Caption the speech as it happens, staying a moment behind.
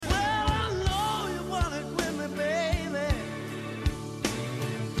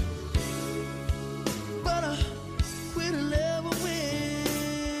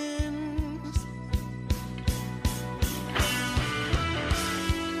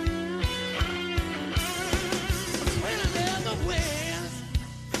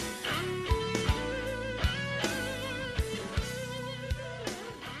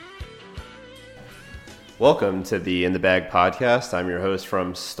Welcome to the In the Bag podcast. I'm your host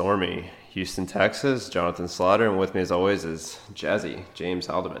from stormy Houston, Texas, Jonathan Slaughter, and with me as always is Jazzy, James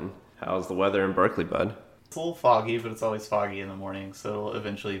Haldeman. How's the weather in Berkeley, bud? It's a little foggy, but it's always foggy in the morning, so it'll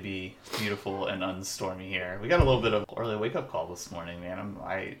eventually be beautiful and unstormy here. We got a little bit of early wake-up call this morning, man.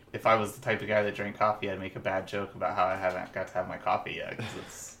 If I was the type of guy that drank coffee, I'd make a bad joke about how I haven't got to have my coffee yet,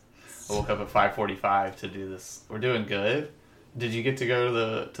 because I woke up at 5:45 to do this. We're doing good. Did you get to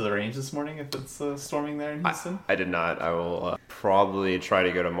go to the range this morning if it's storming there in Houston? I did not. I will probably try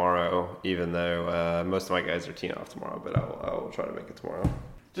to go tomorrow, even though most of my guys are teeing off tomorrow, but I will try to make it tomorrow.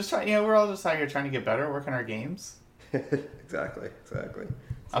 We're all just out here trying to get better, working our games. Exactly.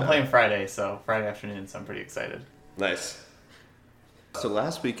 I'm playing Friday afternoon, so I'm pretty excited. Nice. So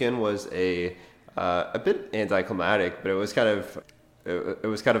last weekend was a bit anticlimactic, but it was kind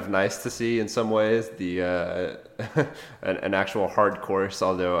of nice to see in some ways an actual hard course,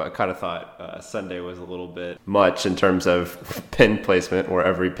 although I kind of thought Sunday was a little bit much in terms of pin placement, where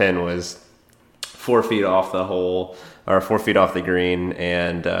every pin was 4 feet off the hole or 4 feet off the green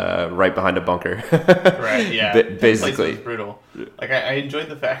and right behind a bunker. Right, yeah. Basically. It was brutal. Like, I enjoyed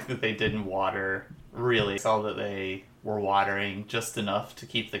the fact that they didn't water, really. I saw that they were watering just enough to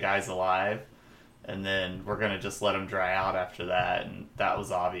keep the guys alive. And then we're going to just let them dry out after that. And that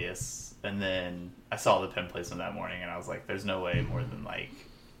was obvious. And then I saw the pin placement that morning, and I was like, there's no way more than, like,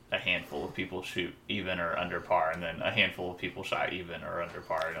 a handful of people shoot even or under par. And then a handful of people shot even or under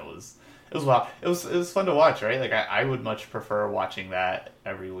par. And it was wild. It was fun to watch, right? Like, I would much prefer watching that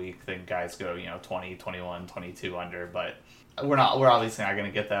every week than guys go, 20, 21, 22 under. But we're obviously not going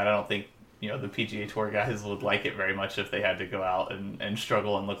to get that. I don't think, the PGA Tour guys would like it very much if they had to go out and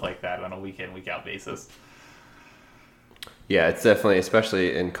struggle and look like that on a week in, week out basis. Yeah, it's definitely,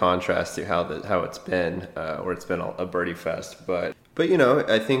 especially in contrast to how it's been, where it's been a birdie fest. But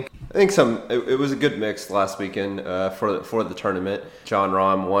I think it was a good mix last weekend for the tournament. Jon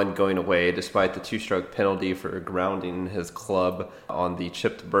Rahm won going away despite the 2-stroke penalty for grounding his club on the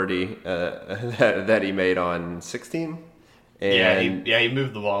chipped birdie that he made on 16. And he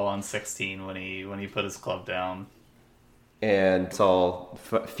moved the ball on 16 when he put his club down. And saw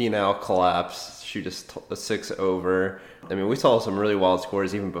Finau collapse, shoot a 6 over. I mean, we saw some really wild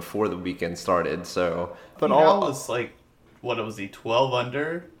scores even before the weekend started. So, but Finau was like, what was he, 12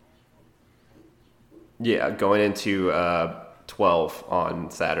 under? Yeah, going into 12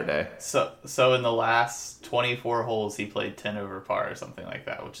 on Saturday. So in the last 24 holes, he played 10 over par or something like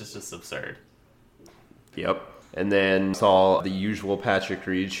that, which is just absurd. Yep. And then saw the usual Patrick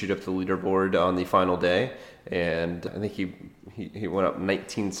Reed shoot up the leaderboard on the final day. And I think he went up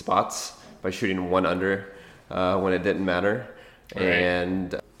 19 spots by shooting 1 under when it didn't matter. Right.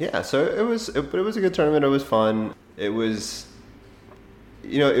 And so it was a good tournament. It was fun. It was,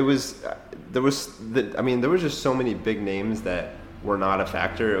 there was just so many big names that were not a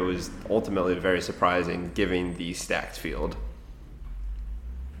factor. It was ultimately very surprising given the stacked field.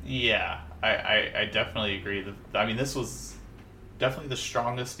 Yeah, I definitely agree. This was definitely the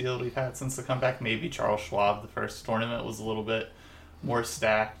strongest field we've had since the comeback. Maybe Charles Schwab, the first tournament, was a little bit more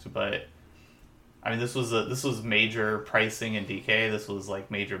stacked, but this was major pricing in DK. This was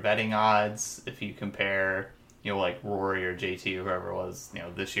like major betting odds. If you compare, like Rory or JT or whoever it was,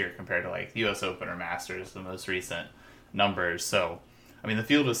 this year compared to like the US Open or Masters, the most recent numbers. So, the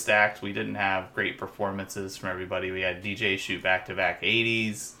field was stacked. We didn't have great performances from everybody. We had DJ shoot back-to-back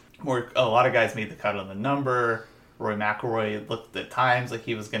 80s. A lot of guys made the cut on the number. Rory McIlroy looked at times like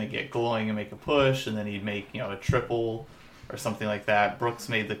he was going to get going and make a push, and then he'd make a triple or something like that. Brooks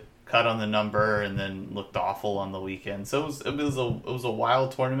made the cut on the number and then looked awful on the weekend. So it was a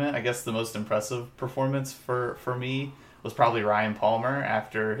wild tournament. I guess the most impressive performance for me was probably Ryan Palmer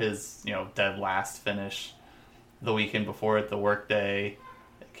after his dead last finish the weekend before at the workday.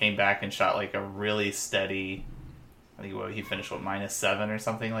 Came back and shot like a really steady, I think he finished -7 or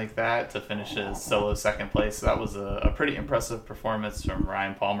something like that to finish his solo second place. So that was a pretty impressive performance from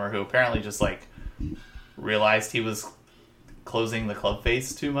Ryan Palmer, who apparently just like realized he was closing the club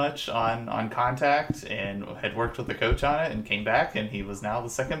face too much on contact and had worked with the coach on it and came back, and he was now the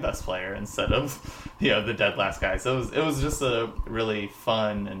second best player instead of the dead last guy. So it was just a really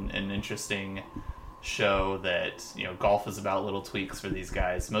fun and interesting show that golf is about little tweaks for these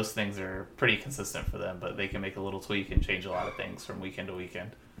guys. Most things are pretty consistent for them, but they can make a little tweak and change a lot of things from weekend to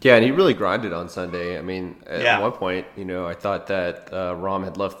weekend. Yeah, and he really grinded on Sunday. At one point, I thought that Rahm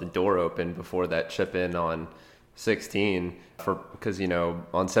had left the door open before that chip in on 16 because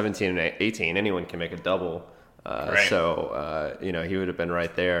on 17 and 18 anyone can make a double. Right. So he would have been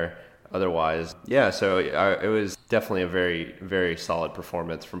right there. Otherwise, it was definitely a very, very solid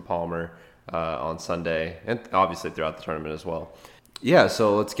performance from Palmer. on Sunday, and obviously throughout the tournament as well. Yeah,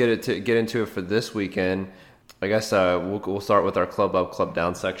 so let's get into it for this weekend. I guess we'll start with our club up, club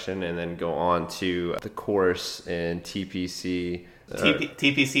down section, and then go on to the course in TPC.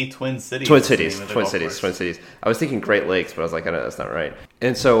 TPC Twin Cities. Twin Cities. I was thinking Great Lakes, but I was like, I know that's not right.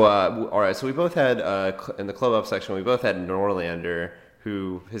 And so, all right, so we both had, in the club up section, we both had Norlander,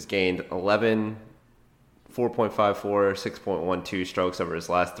 who has gained 11, 4.54, 6.12 strokes over his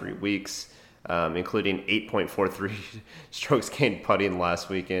last 3 weeks, including 8.43 strokes gained putting last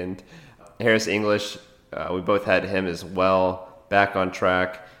weekend. Harris English, we both had him as well, back on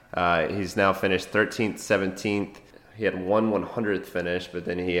track. He's now finished 13th, 17th. He had 1/100th finish, but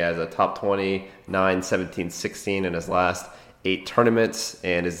then he has a top 20, 9, 17, 16 in his last 8 tournaments,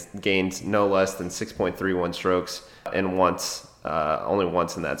 and has gained no less than 6.31 strokes and only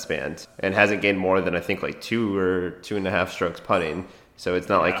once in that span, and hasn't gained more than I think like 2 or 2.5 strokes putting. So it's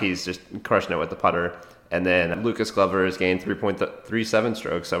not like he's just crushing it with the putter. And then Lucas Glover has gained 3.37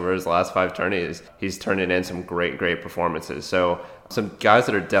 strokes over his last 5 tourneys. He's turning in some great performances. So some guys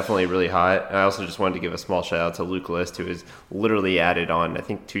that are definitely really hot. I also just wanted to give a small shout out to Luke List, who is literally added on, I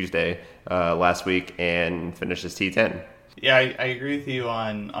think, Tuesday last week and finishes T10. Yeah, I agree with you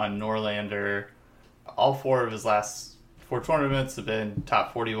on Norlander. All 4 of his last 4 tournaments have been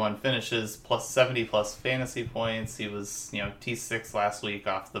top 41 finishes, plus 70 plus fantasy points. He was, T6 last week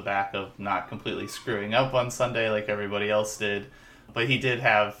off the back of not completely screwing up on Sunday like everybody else did. But he did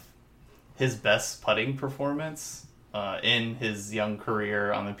have his best putting performance in his young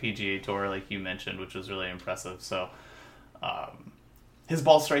career on the PGA Tour, like you mentioned, which was really impressive. So his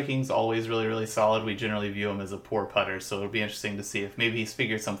ball striking is always really, really solid. We generally view him as a poor putter, so it'll be interesting to see if maybe he's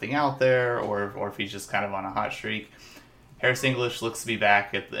figured something out there, or if he's just kind of on a hot streak. Harris English looks to be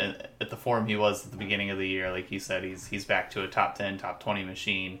back at the form he was at the beginning of the year. Like you said, he's back to a top 10, top 20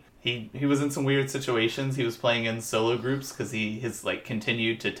 machine. He was in some weird situations. He was playing in solo groups because his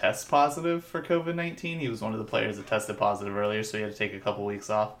continued to test positive for COVID-19. He was one of the players that tested positive earlier, so he had to take a couple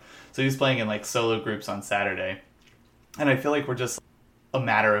weeks off. So he was playing in solo groups on Saturday. And I feel like we're just a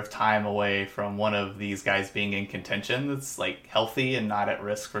matter of time away from one of these guys being in contention that's healthy and not at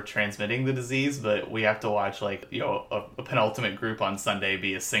risk for transmitting the disease. But we have to watch a penultimate group on Sunday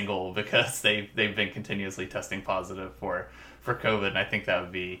be a single because they've been continuously testing positive for COVID, and I think that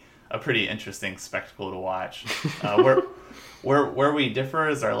would be a pretty interesting spectacle to watch. Where we differ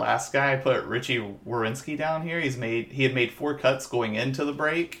is our last guy. I put Richie Werenski down here. He had made 4 cuts going into the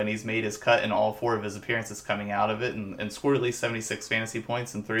break, and he's made his cut in all 4 of his appearances coming out of it, and scored at least 76 fantasy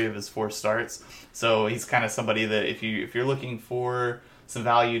points in 3 of his 4 starts. So he's kind of somebody that if you're looking for some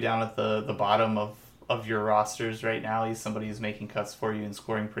value down at the bottom of your rosters right now, he's somebody who's making cuts for you and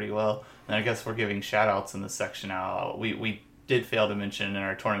scoring pretty well. And I guess we're giving shout outs in this section now. We did fail to mention in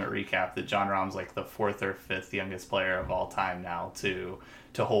our tournament recap that Jon Rahm's the 4th or 5th youngest player of all time now to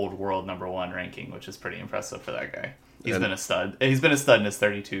hold world number 1 ranking, which is pretty impressive for that guy. He's been a stud. He's been a stud in his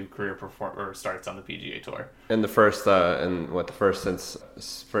 32 career starts on the PGA Tour. And the first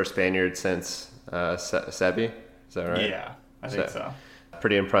first Spaniard since Seve, is that right? Yeah, I think so.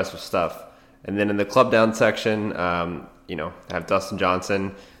 Pretty impressive stuff. And then in the club down section, I have Dustin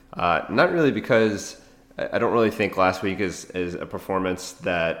Johnson. Not really because I don't really think last week is a performance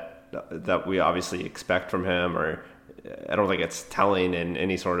that we obviously expect from him, or I don't think it's telling in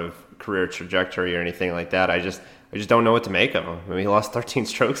any sort of career trajectory or anything like that. I just don't know what to make of him. I mean, he lost 13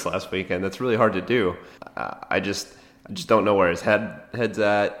 strokes last weekend. That's really hard to do. I just don't know where his head's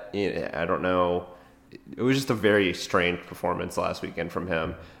at. I don't know. It was just a very strange performance last weekend from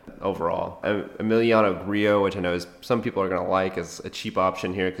him overall. Emiliano Grillo, which I know some people are going to like as a cheap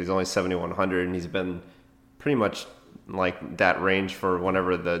option here because he's only 7,100 and he's been pretty much that range for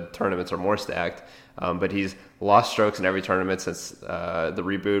whenever the tournaments are more stacked. But he's lost strokes in every tournament since the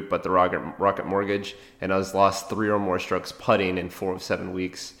reboot, but the Rocket Mortgage, and has lost 3 or more strokes putting in 4 of 7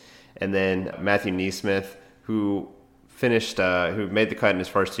 weeks. And then Matthew Neesmith, who made the cut in his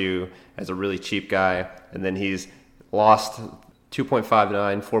first 2 as a really cheap guy, and then he's lost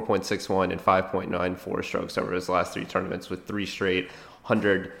 2.59, 4.61, and 5.94 strokes over his last 3 tournaments with 3 straight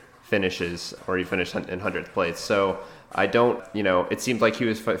 100 finishes, or he finished in 100th place. So I don't, it seemed like he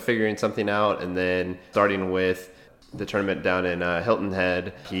was figuring something out, and then starting with the tournament down in Hilton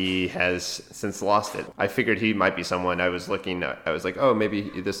Head, he has since lost it. I figured he might be someone I was looking at. I was like, oh, maybe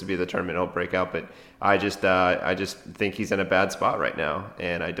this would be the tournament he'll break out, but I just think he's in a bad spot right now,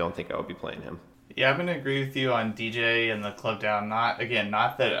 and I don't think I will be playing him. Yeah, I'm going to agree with you on DJ and the club down. Not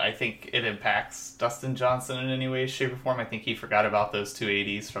that I think it impacts Dustin Johnson in any way, shape, or form. I think he forgot about those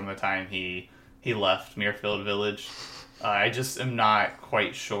 280s from the time he left Muirfield Village. I just am not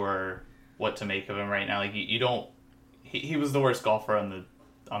quite sure what to make of him right now. Like you don't. He was the worst golfer on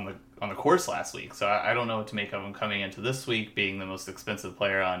the course last week, so I don't know what to make of him coming into this week, being the most expensive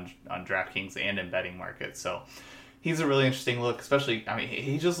player on DraftKings and in betting markets. So he's a really interesting look, especially. I mean,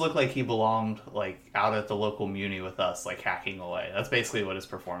 he just looked like he belonged like out at the local muni with us, like hacking away. That's basically what his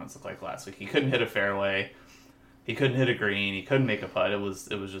performance looked like last week. He couldn't hit a fairway. He couldn't hit a green. He couldn't make a putt. It was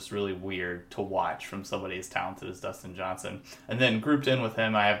just really weird to watch from somebody as talented as Dustin Johnson. And then grouped in with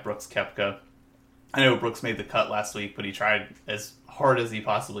him, I have Brooks Koepka. I know Brooks made the cut last week, but he tried as hard as he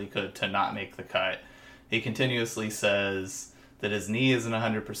possibly could to not make the cut. He continuously says that his knee isn't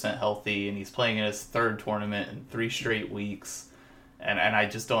 100% healthy, and he's playing in his third tournament in 3 straight weeks. And I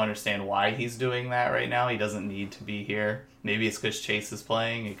just don't understand why he's doing that right now. He doesn't need to be here. Maybe it's because Chase is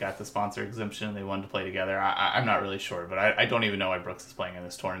playing. He got the sponsor exemption and they wanted to play together. I'm not really sure, but I don't even know why Brooks is playing in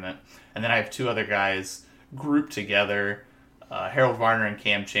this tournament. And then I have 2 other guys grouped together, Harold Varner and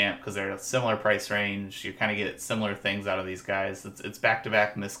Cam Champ, because they're a similar price range. You kind of get similar things out of these guys. It's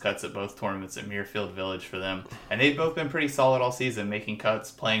back-to-back missed cuts at both tournaments at Muirfield Village for them. And they've both been pretty solid all season, making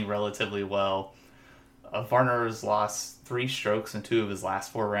cuts, playing relatively well. Varner has lost 3 strokes in 2 of his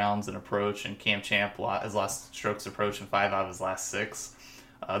last 4 rounds in approach, and Cam Champ has lost strokes approach in 5 out of his last 6.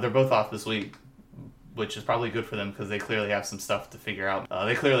 They're both off this week, which is probably good for them because they clearly have some stuff to figure out.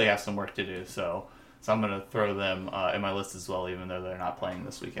 They clearly have some work to do, so I'm going to throw them in my list as well, even though they're not playing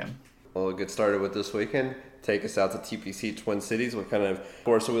this weekend. Well, we'll get started with this weekend. Take us out to TPC Twin Cities. What kind of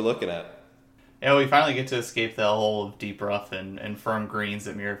course are we looking at? Yeah, we finally get to escape the hole of deep rough and firm greens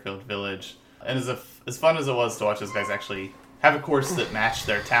at Muirfield Village. And as fun as it was to watch those guys actually have a course that matched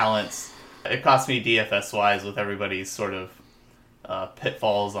their talents, it cost me DFS-wise with everybody's sort of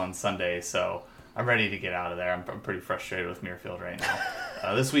pitfalls on Sunday, so I'm ready to get out of there. I'm pretty frustrated with Muirfield right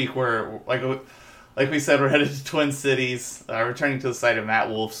now. This week we're like we said, we're headed to Twin Cities, returning to the site of Matt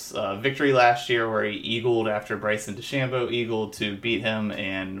Wolff's victory last year, where he eagled after Bryson DeChambeau eagled to beat him,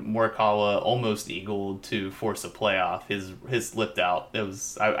 and Morikawa almost eagled to force a playoff. His lipped out. It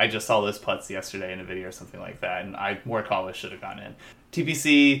was I just saw those putts yesterday in a video or something like that, and Morikawa should have gone in.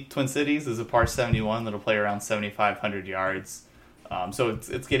 TPC Twin Cities is a par 71 that'll play around 7,500 yards. So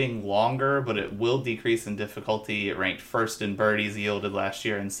it's getting longer, but it will decrease in difficulty. It ranked 1st in birdies yielded last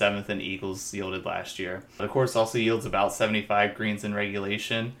year and 7th in eagles yielded last year. The course also yields about 75 greens in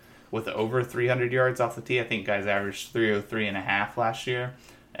regulation with over 300 yards off the tee. I think guys averaged 303.5 last year,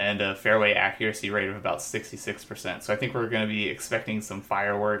 and a fairway accuracy rate of about 66%. So I think we're going to be expecting some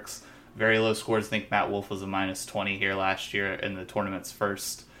fireworks. Very low scores. I think Matt Wolff was a -20 here last year in the tournament's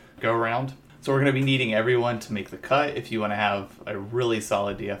first go-round. So we're going to be needing everyone to make the cut if you want to have a really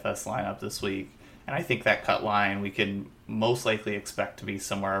solid DFS lineup this week. And I think that cut line we can most likely expect to be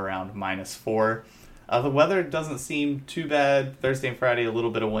somewhere around -4. The weather doesn't seem too bad. Thursday and Friday, a little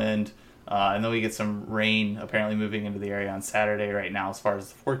bit of wind. And then we get some rain apparently moving into the area on Saturday right now as far as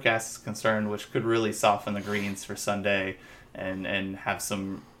the forecast is concerned, which could really soften the greens for Sunday and have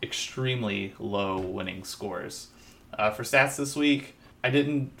some extremely low winning scores. For stats this week, I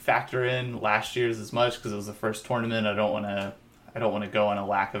didn't factor in last year's as much because it was the first tournament. I don't want to go on a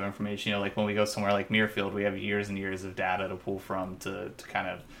lack of information. You know, like when we go somewhere like Muirfield, we have years and years of data to pull from to kind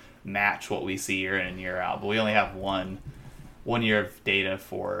of match what we see year in and year out. But we only have one year of data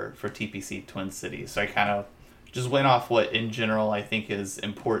for TPC Twin Cities. So I kind of just went off what in general I think is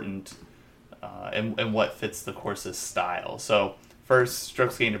important and what fits the course's style. So first,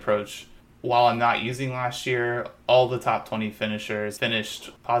 strokes gained approach. While I'm not using last year, all the top 20 finishers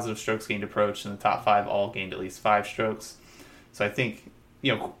finished positive strokes gained approach, and the top 5 all gained at least 5 strokes. So I think,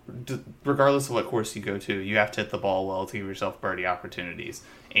 regardless of what course you go to, you have to hit the ball well to give yourself birdie opportunities.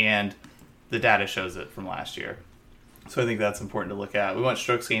 And the data shows it from last year. So I think that's important to look at. We want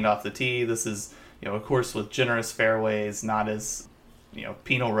strokes gained off the tee. This is, a course with generous fairways, not as,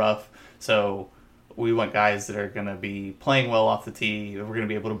 penal rough. So we want guys that are going to be playing well off the tee. We're going to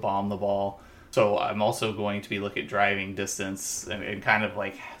be able to bomb the ball. So I'm also going to be looking at driving distance and kind of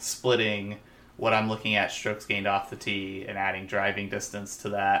like splitting what I'm looking at strokes gained off the tee and adding driving distance to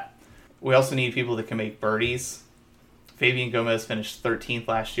that. We also need people that can make birdies. Fabian Gomez finished 13th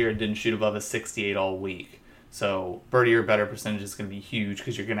last year and didn't shoot above a 68 all week. So birdie or better percentage is going to be huge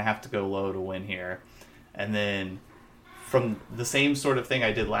because you're going to have to go low to win here. And then from the same sort of thing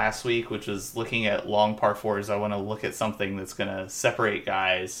I did last week, which was looking at long par 4s, I want to look at something that's going to separate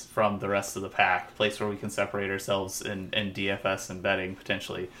guys from the rest of the pack, a place where we can separate ourselves in DFS and betting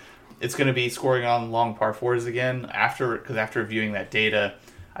potentially. It's going to be scoring on long par 4s again. Because after reviewing that data,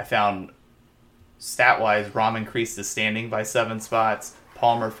 I found stat-wise, Rahm increased his standing by 7 spots,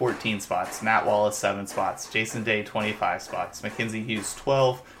 Palmer 14 spots, Matt Wallace 7 spots, Jason Day 25 spots, Mackenzie Hughes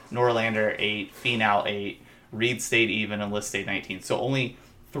 12, Norlander 8, Finau 8, Reed stayed even, and List stayed 19. So only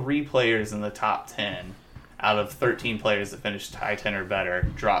 3 players in the top 10 out of 13 players that finished tie 10 or better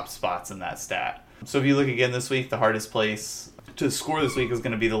dropped spots in that stat. So if you look again this week, the hardest place to score this week is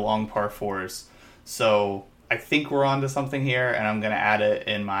going to be the long par 4s. So I think we're onto something here, and I'm going to add it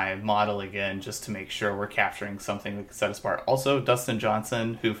in my model again just to make sure we're capturing something that can set us apart. Also, Dustin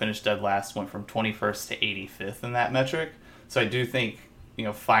Johnson, who finished dead last, went from 21st to 85th in that metric. So I do think,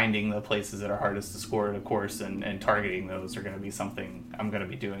 finding the places that are hardest to score at a course and targeting those are going to be something I'm going to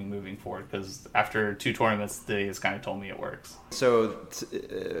be doing moving forward, because after 2 tournaments, they has kind of told me it works. So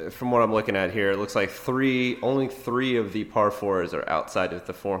from what I'm looking at here, it looks like only 3 of the par 4s are outside of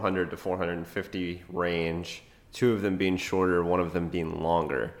the 400 to 450 range, 2 of them being shorter, 1 of them being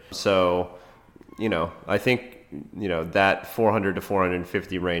longer. So, I think, that 400 to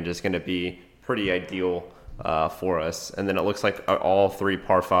 450 range is going to be pretty ideal for us. And then it looks like all 3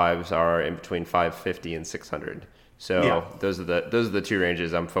 par 5s are in between 550 and 600. So yeah, those are the 2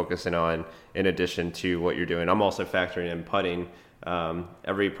 ranges I'm focusing on in addition to what you're doing. I'm also factoring in putting.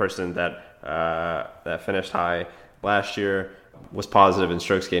 Every person that finished high last year was positive in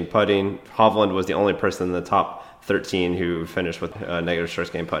strokes gained putting. Hovland was the only person in the top 13 who finished with negative strokes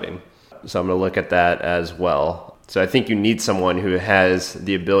gained putting. So I'm going to look at that as well. So I think you need someone who has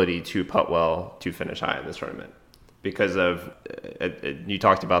the ability to putt well to finish high in this tournament. Because of, you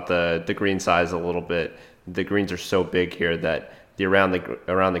talked about the green size a little bit. The greens are so big here that the around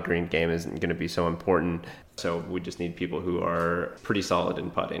the green game isn't going to be so important. So we just need people who are pretty solid in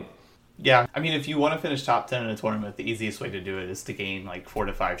putting. Yeah, I mean, if you want to finish top 10 in a tournament, the easiest way to do it is to gain like 4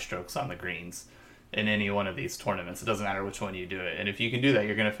 to 5 strokes on the greens in any one of these tournaments. It doesn't matter which one you do it. And if you can do that,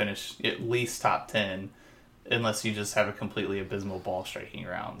 you're going to finish at least top 10, unless you just have a completely abysmal ball striking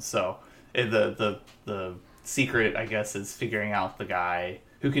round. So the secret, I guess, is figuring out the guy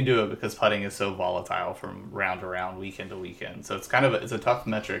who can do it, because putting is so volatile from round to round, weekend to weekend. So it's it's a tough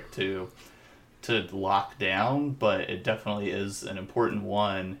metric to lock down, but it definitely is an important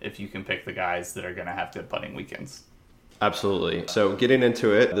one if you can pick the guys that are going to have good putting weekends. Absolutely. So getting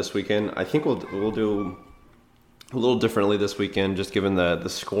into it this weekend, I think we'll do a little differently this weekend, just given the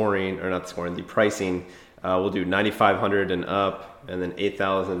scoring, or not the scoring, the pricing. We'll do 9,500 and up, and then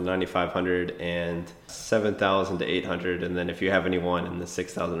 8,000, 9,500, and 7,000 to 800. And then if you have anyone in the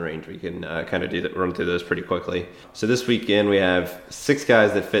 6,000 range, we can kind of run through those pretty quickly. So this weekend we have 6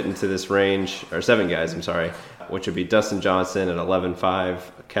 guys that fit into this range, or 7 guys, I'm sorry, which would be Dustin Johnson at 11.5,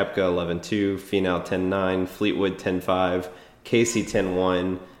 Koepka 11.2, Finau 10.9, Fleetwood 10.5, Casey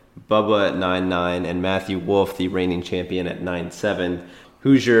 10.1, Bubba at 9.9, and Matthew Wolff, the reigning champion, at 9.7.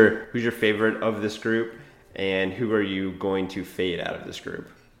 Who's your favorite of this group? And who are you going to fade out of this group?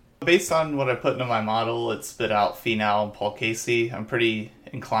 Based on what I put into my model, it spit out Finau and Paul Casey. I'm pretty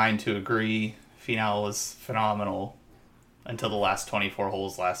inclined to agree. Finau was phenomenal until the last 24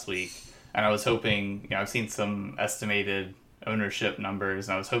 holes last week. And I was hoping, I've seen some estimated ownership numbers,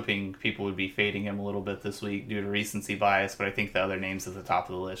 and I was hoping people would be fading him a little bit this week due to recency bias, but I think the other names at the top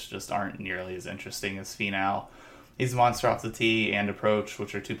of the list just aren't nearly as interesting as Finau. He's a monster off the tee and approach,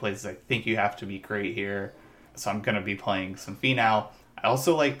 which are 2 places I think you have to be great here. So I'm going to be playing some Finau. I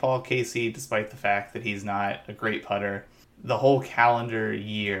also like Paul Casey, despite the fact that he's not a great putter. The whole calendar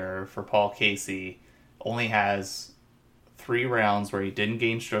year for Paul Casey only has 3 rounds where he didn't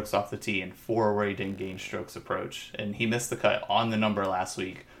gain strokes off the tee and 4 where he didn't gain strokes approach. And he missed the cut on the number last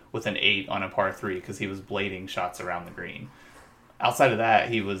week with an 8 on a par 3 because he was blading shots around the green. Outside of that,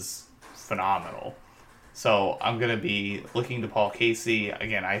 he was phenomenal. So I'm going to be looking to Paul Casey.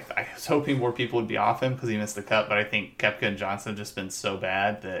 Again, I was hoping more people would be off him because he missed the cut, but I think Koepka and Johnson have just been so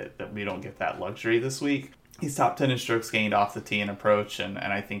bad that we don't get that luxury this week. He's top 10 in strokes gained off the tee and approach, and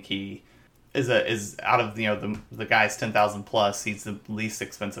I think he is out of the guys 10,000 plus, he's the least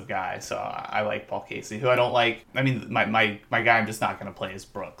expensive guy. So I like Paul Casey. Who I don't like, I mean, my guy I'm just not going to play is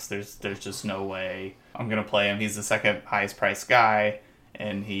Brooks. There's just no way I'm going to play him. He's the second highest priced guy,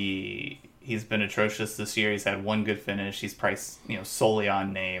 and he's been atrocious this year. He's had 1 good finish. He's priced, solely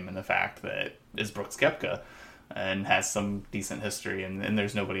on name and the fact that is Brooks Koepka and has some decent history, and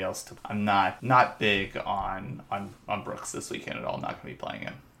there's nobody else to. I'm not big on Brooks this weekend at all. I'm not going to be playing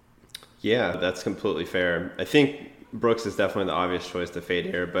him. Yeah, that's completely fair. I think Brooks is definitely the obvious choice to fade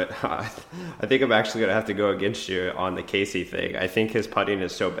here, but I think I'm actually going to have to go against you on the Casey thing. I think his putting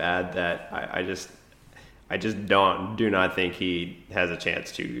is so bad that I just do not think he has a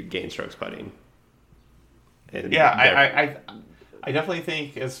chance to gain strokes putting. And yeah, I definitely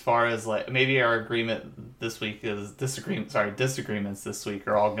think, as far as like maybe our agreement this week is disagreements this week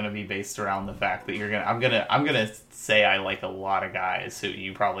are all going to be based around the fact that I'm gonna say I like a lot of guys who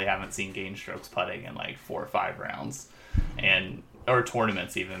you probably haven't seen gain strokes putting in like 4 or 5 rounds, or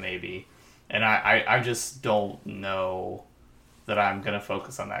tournaments even maybe, and I just don't know that I'm going to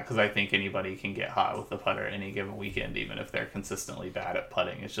focus on that, because I think anybody can get hot with the putter any given weekend, even if they're consistently bad at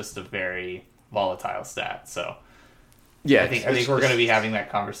putting. It's just a very volatile stat. So yeah, I think we're going to be having that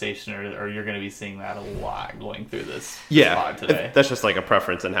conversation, or you're going to be seeing that a lot going through this pod today. That's just like a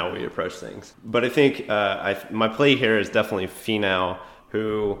preference in how we approach things. But I think my play here is definitely Finau,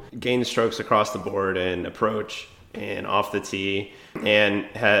 who gained strokes across the board and approach and off the tee, and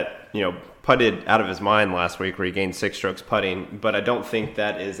had putted out of his mind last week where he gained 6 strokes putting. But I don't think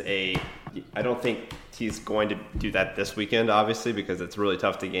he's going to do that this weekend, obviously, because it's really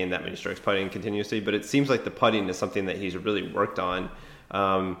tough to gain that many strokes putting continuously. But it seems like the putting is something that he's really worked on,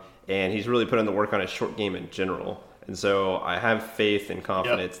 and he's really put in the work on his short game in general. And so I have faith and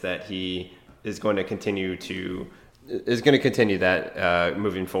confidence that he is going to continue that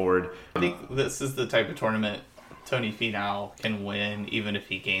moving forward. I think this is the type of tournament Tony Finau can win even if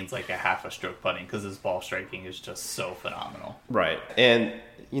he gains like a half a stroke putting, because his ball striking is just so phenomenal. Right. And,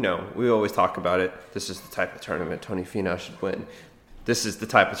 we always talk about it. This is the type of tournament Tony Finau should win. This is the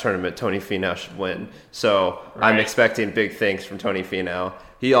type of tournament Tony Finau should win. So I'm expecting big things from Tony Finau.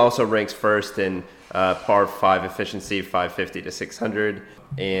 He also ranks first in par 5 efficiency, 550 to 600.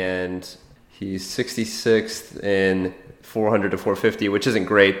 And he's 66th in 400 to 450, which isn't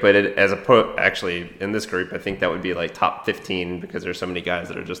great, but actually in this group, I think that would be like top 15, because there's so many guys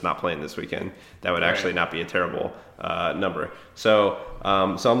that are just not playing this weekend. That would actually not be a terrible number. So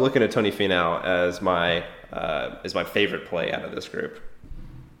I'm looking at Tony Finau as my favorite play out of this group.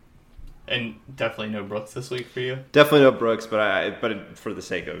 And definitely no Brooks this week for you? Definitely no Brooks, but for the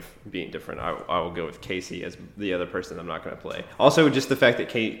sake of being different, I will go with Casey as the other person I'm not going to play. Also, just the fact that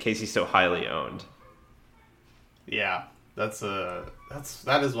Casey's so highly owned. Yeah, that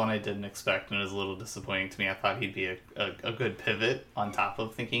is one I didn't expect, and is a little disappointing to me. I thought he'd be a good pivot on top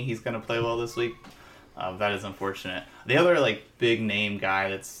of thinking he's going to play well this week. That is unfortunate. The other big name guy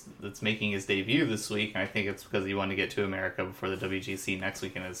that's making his debut this week, and I think it's because he wanted to get to America before the WGC next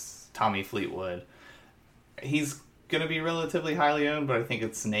weekend, is Tommy Fleetwood. He's going to be relatively highly owned, but I think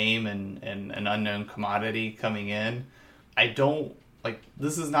it's name and an unknown commodity coming in.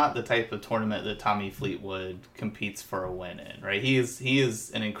 This is not the type of tournament that Tommy Fleetwood competes for a win in, right? He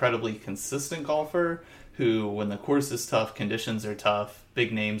is an incredibly consistent golfer who, when the course is tough, conditions are tough,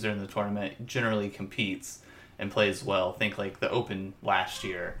 big names are in the tournament, generally competes and plays well. Think like the Open last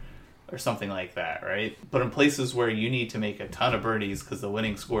year or something like that, right? But in places where you need to make a ton of birdies because the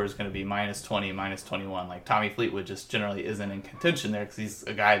winning score is going to be minus 20, minus 21, like Tommy Fleetwood just generally isn't in contention there because he's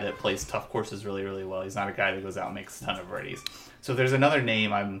a guy that plays tough courses really, really well. He's not a guy that goes out and makes a ton of birdies. So if there's another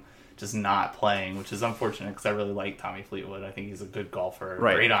name I'm just not playing, which is unfortunate because I really like Tommy Fleetwood. I think he's a good golfer,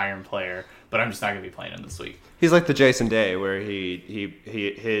 great iron player, but I'm just not going to be playing him this week. He's like the Jason Day, where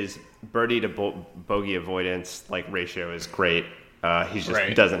his birdie to bogey avoidance ratio is great. He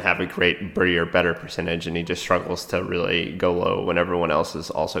just doesn't have a great birdie or better percentage, and he just struggles to really go low when everyone else is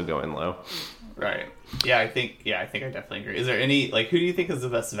also going low. Right. Yeah, I think I definitely agree. Is there any who do you think is the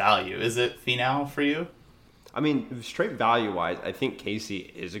best value? Is it Finau for you? I mean, straight value-wise, I think Casey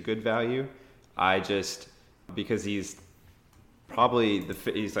is a good value. Because he's probably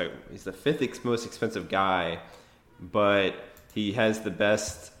he's the fifth most expensive guy, but he has the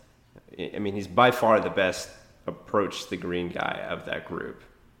best. I mean, he's by far the best approach the green guy of that group.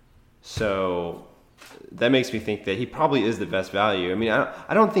 So that makes me think that he probably is the best value. I mean,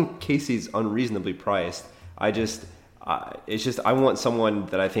 I don't think Casey's unreasonably priced. I want someone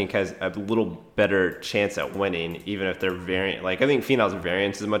that I think has a little better chance at winning, even if they're variant. I think Finau's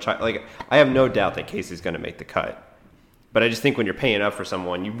variance is much higher. I have no doubt that Casey's going to make the cut. But I just think when you're paying up for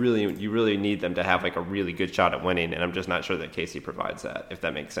someone, you really need them to have a really good shot at winning, and I'm just not sure that Casey provides that, if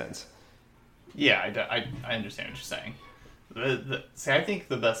that makes sense. Yeah, I understand what you're saying. See, I think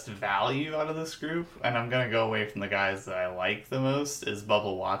the best value out of this group, and I'm going to go away from the guys that I like the most, is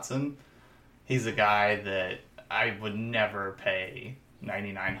Bubba Watson. He's a guy that I would never pay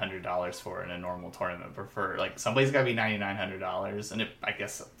 $9,900 for in a normal tournament. Somebody's got to be $9,900, and I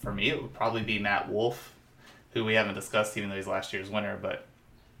guess for me it would probably be Matt Wolff, who we haven't discussed even though he's last year's winner. But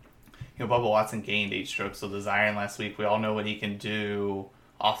Bubba Watson gained 8 strokes with his iron last week. We all know what he can do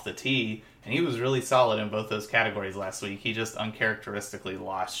off the tee, and he was really solid in both those categories last week. He just uncharacteristically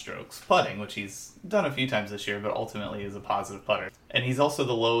lost strokes putting, which he's done a few times this year, but ultimately is a positive putter. And he's also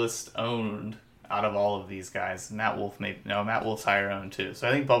the lowest owned out of all of these guys. Matt Wolf's higher owned too. So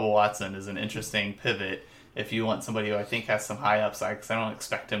I think Bubba Watson is an interesting pivot if you want somebody who I think has some high upside, because I don't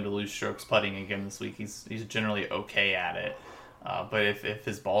expect him to lose strokes putting again this week. He's generally okay at it. But if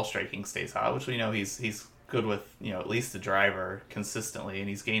his ball striking stays hot, which we know he's good with, at least the driver consistently, and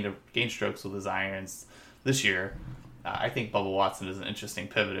he's gained strokes with his irons this year. I think Bubba Watson is an interesting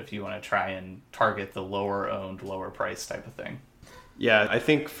pivot if you want to try and target the lower owned, lower price type of thing. Yeah, I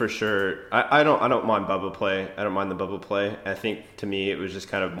think for sure. I don't mind Bubba play. I don't mind the Bubba play. I think to me it was just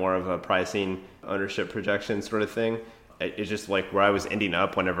kind of more of a pricing ownership projection sort of thing. It's just like where I was ending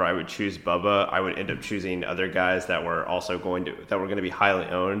up whenever I would choose Bubba, I would end up choosing other guys that were also going to be highly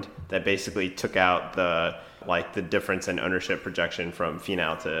owned, that basically took out the difference in ownership projection from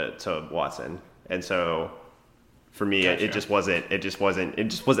Finau to Watson. And so for me, gotcha. it just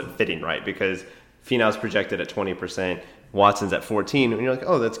wasn't fitting right, because Finau's projected at 20%, Watson's at 14%, and you're like,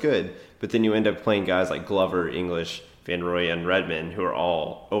 oh, that's good. But then you end up playing guys like Glover, English, Van Rooyen, and Redman, who are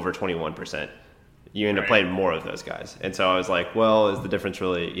all over 21%. You end up playing more of those guys. And so I was like, well, is the difference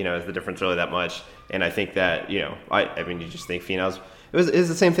really that much? And I think that, I mean, you just think Finau's, it was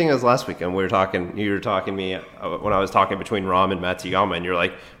the same thing as last weekend. You were talking to me when I was talking between Rahm and Matsuyama, and you're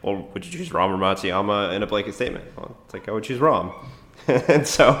like, well, would you choose Rahm or Matsuyama in a blanket statement? Well, it's like, I would choose Rahm. And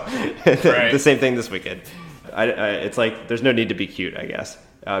so the same thing this weekend. It's like, there's no need to be cute, I guess.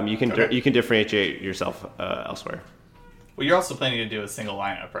 You can differentiate yourself elsewhere. Well, you're also planning to do a single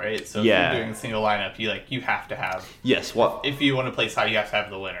lineup, right? So if you're doing a single lineup, you have to have... Yes, well... If you want to place high, you have to have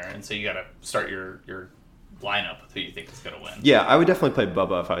the winner. And so you got to start your lineup with who you think is going to win. Yeah, I would definitely play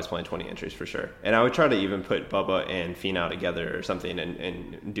Bubba if I was playing 20 entries for sure. And I would try to even put Bubba and Finau together or something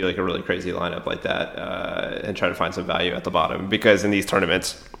and do like a really crazy lineup like that and try to find some value at the bottom. Because in these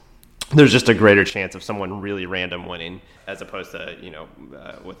tournaments, there's just a greater chance of someone really random winning as opposed to,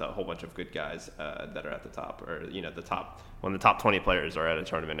 with a whole bunch of good guys that are at the top, or, when the top 20 players are at a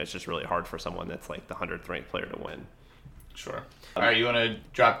tournament, it's just really hard for someone that's like the 100th ranked player to win. Sure. All right, you want to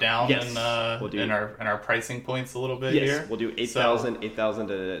drop down yes, in our pricing points a little bit here? Yes, we'll do 8,000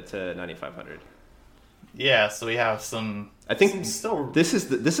 to 9,500. Yeah, so we have some. I think this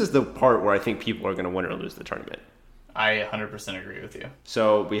is the part where I think people are going to win or lose the tournament. I 100% agree with you.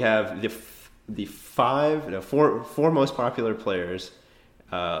 So we have the four most popular players: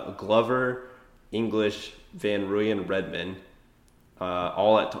 Glover, English, Van Rooyen, Redman,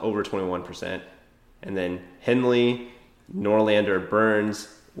 all at over 21%, and then Henley, Norlander,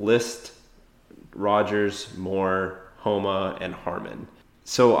 Burns, List, Rogers, Moore, Homa, and Harman.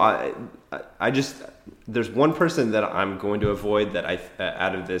 So I just, there's one person that I'm going to avoid that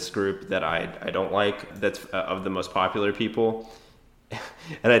out of this group that I don't like, that's of the most popular people.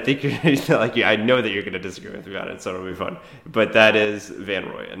 And I think you're like, I know that you're going to disagree with me on it, so it'll be fun. But that is Van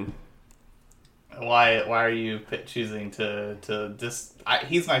Rooyen. Why are you choosing to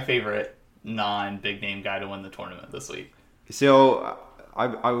he's my favorite non-big name guy to win the tournament this week. So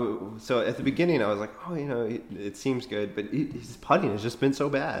so at the beginning I was like, oh, it seems good, but his putting has just been so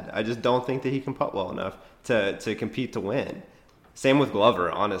bad. I just don't think that he can putt well enough to compete to win. Same with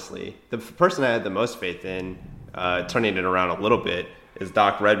Glover, honestly. The person I had the most faith in turning it around a little bit is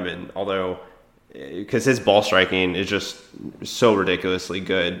Doc Redman, although because his ball striking is just so ridiculously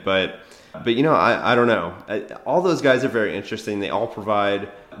good. But I don't know. All those guys are very interesting. They all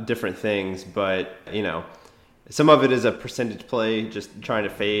provide different things, but some of it is a percentage play, just trying to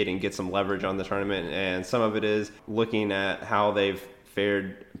fade and get some leverage on the tournament, and some of it is looking at how they've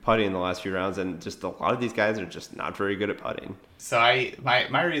fared putting in the last few rounds, and just a lot of these guys are just not very good at putting. So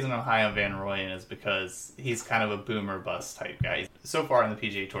my reason I'm high on Van Rooyen is because he's kind of a boomer bust type guy. So far in the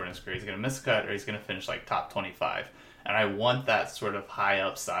PGA Tour in his career, he's going to miss a cut or he's going to finish like top 25. And I want that sort of high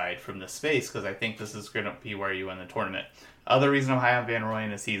upside from this space because I think this is going to be where you win the tournament. Other reason I'm high on Van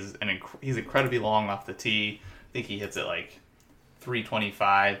Rooyen is he's incredibly long off the tee. I think he hits it like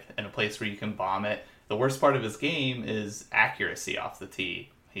 325 in a place where you can bomb it. The worst part of his game is accuracy off the tee.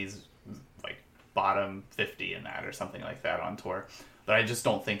 He's like bottom 50 in that or something like that on tour. But I just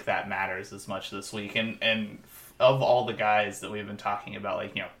don't think that matters as much this week. And of all the guys that we've been talking about,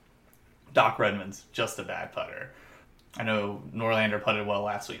 like, Doc Redman's just a bad putter. I know Norlander putted well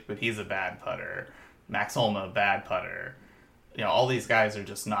last week, but he's a bad putter. Max Homa, bad putter. All these guys are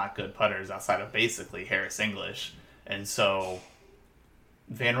just not good putters outside of basically Harris English. And so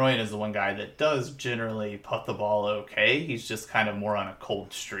Van Rooyen is the one guy that does generally putt the ball okay. He's just kind of more on a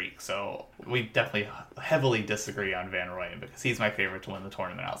cold streak. So we definitely heavily disagree on Van Rooyen because he's my favorite to win the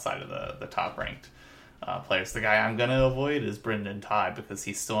tournament outside of the top-ranked players. The guy I'm going to avoid is Brendan Todd because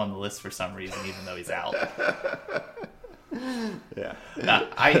he's still on the list for some reason, even though he's out. Yeah.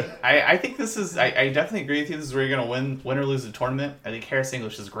 I think this is. I definitely agree with you. This is where you're going to win or lose the tournament. I think Harris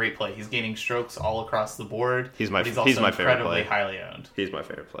English is a great play. He's gaining strokes all across the board. He's also my favorite incredibly play. highly owned. He's my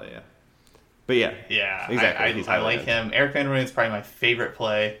favorite play, yeah. But yeah. Yeah, Exactly. I like him. Eric Van Rooyen is probably my favorite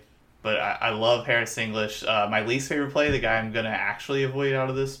play, but I love Harris English. My least favorite play, the guy I'm going to actually avoid out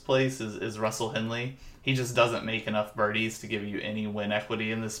of this place, is Russell Henley. He just doesn't make enough birdies to give you any win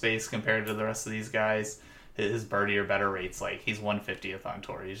equity in this space compared to the rest of these guys. His birdie or better rates, like he's 150th on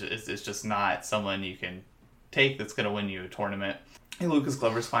tour. It's just not someone you can take that's going to win you a tournament. Hey, Lucas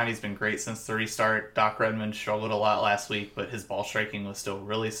Glover's fine. He's been great since the restart. Doc Redmond struggled a lot last week, but his ball striking was still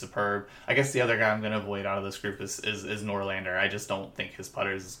really superb. I guess the other guy I'm going to avoid out of this group is Norlander. I just don't think his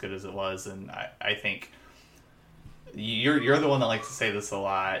putter is as good as it was, and I think you're the one that likes to say this a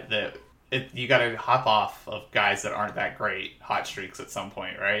lot, that you got to hop off of guys that aren't that great hot streaks at some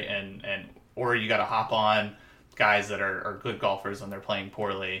point, right? Or you got to hop on guys that are good golfers when they're playing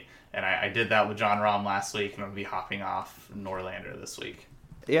poorly. And I did that with Jon Rahm last week, and I'm gonna be hopping off Norlander this week.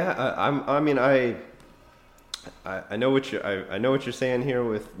 Yeah, I know what you're saying here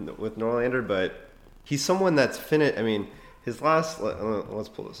with Norlander, but he's someone that's finished. I mean, his last. Let's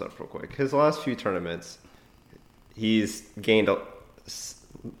pull this up real quick. His last few tournaments, he's gained 6.1,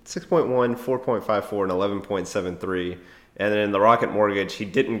 4.54, and 11.73. And then in the Rocket Mortgage, he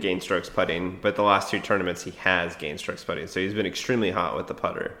didn't gain strokes putting, but the last two tournaments he has gained strokes putting. So he's been extremely hot with the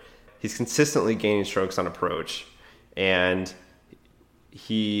putter. He's consistently gaining strokes on approach, and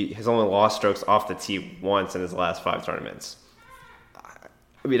he has only lost strokes off the tee once in his last 5 tournaments.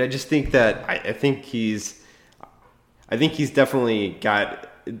 I mean, I just think that I think he's definitely got,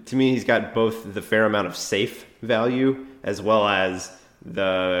 to me, he's got both the fair amount of safe value as well as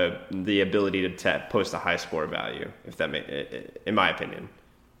the ability to post a high score value, if that in my opinion.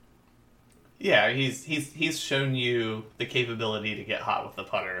 Yeah, he's shown you the capability to get hot with the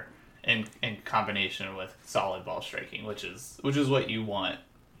putter in combination with solid ball striking, which is what you want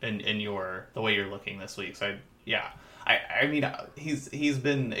in the way you're looking this week. So I mean he's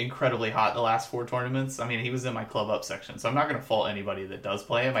been incredibly hot the last 4 tournaments. I mean, he was in my club up section, so I'm not going to fault anybody that does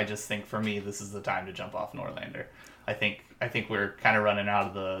play him. I just think for me this is the time to jump off Norlander. I think we're kind of running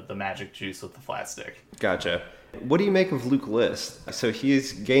out of the magic juice with the flat stick. Gotcha. What do you make of Luke List? So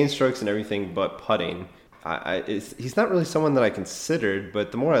he's gained strokes and everything but putting. He's not really someone that I considered,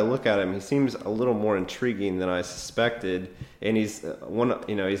 but the more I look at him, he seems a little more intriguing than I suspected. And he's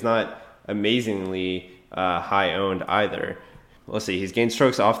he's not amazingly high owned either. Let's see, he's gained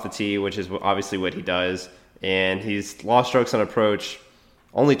strokes off the tee, which is obviously what he does, and he's lost strokes on approach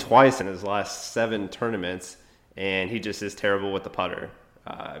only twice in his last 7 tournaments, and he just is terrible with the putter.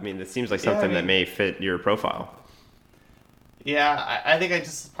 I mean, it seems like something that may fit your profile. Yeah, I think I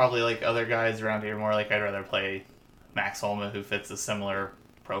just probably like other guys around here more. Like, I'd rather play Max Homa, who fits a similar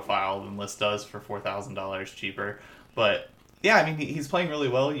profile than List does for $4,000 cheaper. But yeah, I mean, he's playing really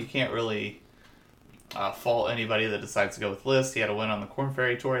well. You can't really fault anybody that decides to go with List. He had a win on the Korn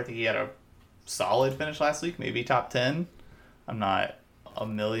Ferry Tour. I think he had a solid finish last week, maybe top 10. I'm not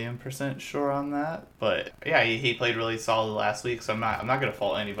 1,000,000% sure on that, but yeah, he played really solid last week. So I'm not going to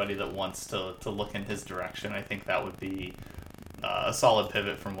fault anybody that wants to look in his direction. I think that would be a solid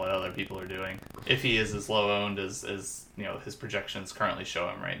pivot from what other people are doing, if he is as low owned as his projections currently show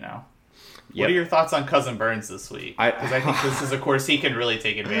him right now. Yep. What are your thoughts on Cousin Burns this week? Because I think this is a course he can really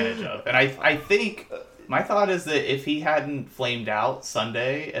take advantage of. And I think my thought is that if he hadn't flamed out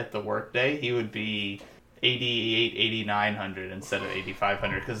Sunday at the workday, he would be 8,900 instead of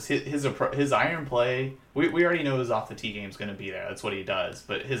 8,500. Because his iron play, we already know his off the tee game is going to be there. That's what he does.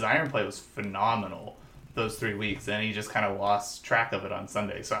 But his iron play was phenomenal those 3 weeks, and he just kind of lost track of it on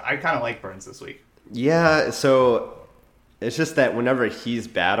Sunday. So I kind of like Burns this week. Yeah, so it's just that whenever he's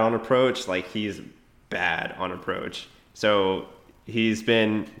bad on approach, like, he's bad on approach. So he's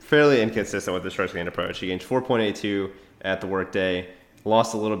been fairly inconsistent with the strokes gained approach. He gained 4.82 at the workday,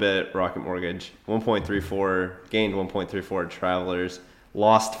 lost a little bit at Rocket Mortgage, 1.34, gained 1.34 at Travelers,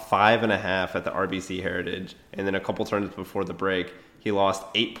 lost 5.5 at the RBC Heritage, and then a couple turns before the break, he lost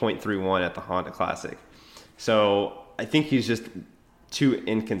 8.31 at the Honda Classic. So I think he's just too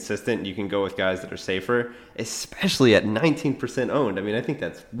inconsistent. You can go with guys that are safer, especially at 19% owned. I mean, I think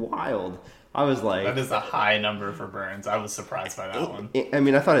that's wild. I was like... That is a high number for Burns. I was surprised by that one. I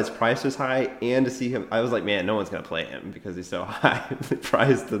mean, I thought his price was high, and to see him... I was like, man, no one's going to play him because he's so high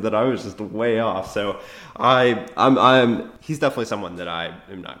priced that I was just way off. So he's definitely someone that I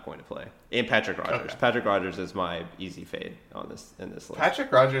am not going to play. And Patrick Rogers. Okay. Patrick Rogers is my easy fade in this list.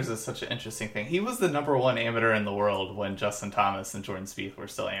 Patrick Rogers is such an interesting thing. He was the number one amateur in the world when Justin Thomas and Jordan Spieth were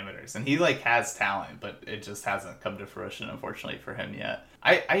still amateurs, and he has talent, but it just hasn't come to fruition, unfortunately, for him yet.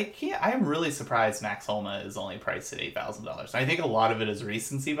 I am really surprised Max Homa is only priced at $8,000. I think a lot of it is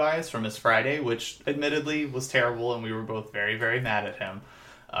recency bias from his Friday, which admittedly was terrible, and we were both very, very mad at him.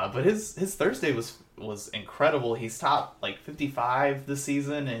 But his Thursday was incredible. He's top 55 this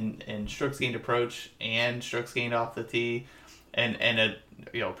season in strokes gained approach and strokes gained off the tee, and a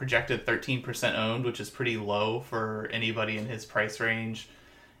projected 13% owned, which is pretty low for anybody in his price range,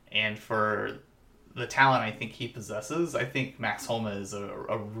 and for the talent I think he possesses. I think Max Homa is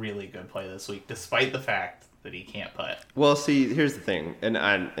a really good play this week, despite the fact that he can't putt. Well, see, here's the thing,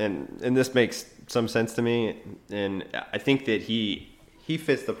 and this makes some sense to me, and I think that he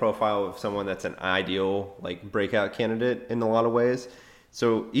fits the profile of someone that's an ideal breakout candidate in a lot of ways.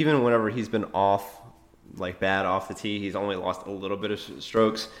 So even whenever he's been bad off the tee, he's only lost a little bit of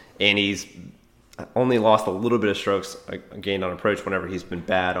strokes, and he's only lost a little bit of strokes gained on approach whenever he's been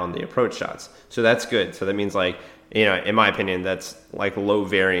bad on the approach shots. So that's good. So that means in my opinion, that's low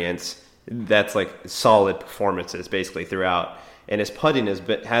variance. That's solid performances basically throughout. And his putting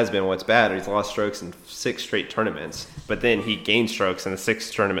has been what's bad. He's lost strokes in 6 straight tournaments, but then he gained strokes in the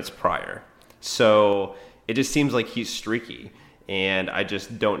 6 tournaments prior. So it just seems like he's streaky, and I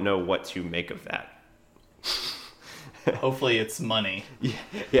just don't know what to make of that. Hopefully it's money.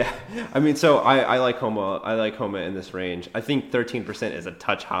 Yeah. I mean, so I like Homa. I like Homa in this range. I think 13% is a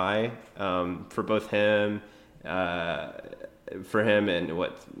touch high for both him, and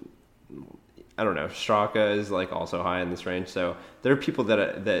what. I don't know. Straka is also high in this range, so there are people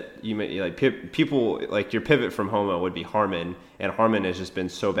that you may people your pivot from Homa would be Harman, and Harman has just been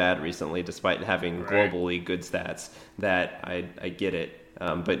so bad recently, despite having globally good stats. That I get it,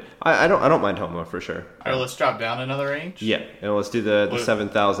 but I don't mind Homa for sure. All right, let's drop down another range. Yeah, and let's do the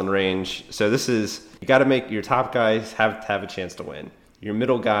 7,000 range. So this is, you got to make your top guys have a chance to win. Your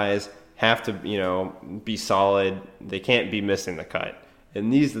middle guys have to be solid. They can't be missing the cut.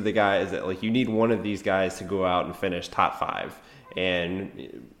 And these are the guys that you need one of these guys to go out and finish top 5.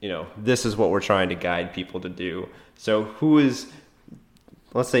 And, this is what we're trying to guide people to do. So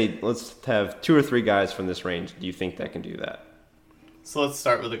let's have 2 or 3 guys from this range. Do you think that can do that? So let's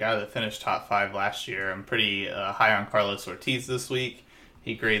start with the guy that finished top 5 last year. I'm pretty high on Carlos Ortiz this week.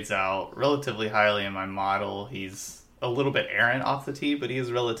 He grades out relatively highly in my model. He's a little bit errant off the tee, but he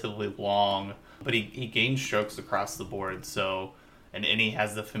is relatively long. But he gains strokes across the board, so... And he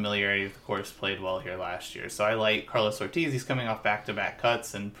has the familiarity of the course, played well here last year. So I like Carlos Ortiz. He's coming off back-to-back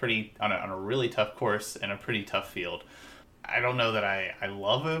cuts and on a really tough course and a pretty tough field. I don't know that I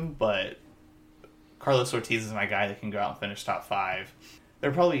love him, but Carlos Ortiz is my guy that can go out and finish top 5. There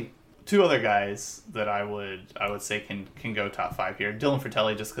are probably 2 other guys that I would say can go top 5 here. Dylan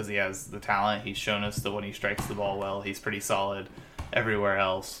Fratelli, just because he has the talent. He's shown us that when he strikes the ball well, he's pretty solid everywhere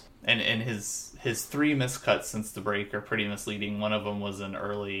else. And his 3 missed cuts since the break are pretty misleading. One of them was an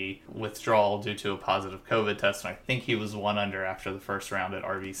early withdrawal due to a positive COVID test, and I think he was 1 under after the first round at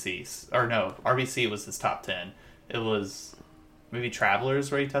RBC. Or no, RBC was his top 10. It was maybe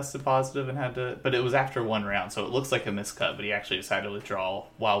Travelers where he tested positive and had to... But it was after 1 round, so it looks like a miscut, but he actually decided to withdraw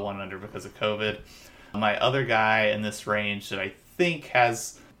while 1 under because of COVID. My other guy in this range that I think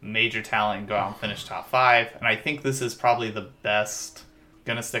has major talent and go out and finish top 5, and I think this is probably the best...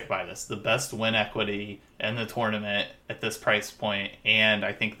 Gonna stick by this. The best win equity in the tournament at this price point, and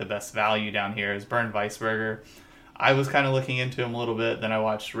I think the best value down here is Bernd Weisberger. I was kind of looking into him a little bit, then I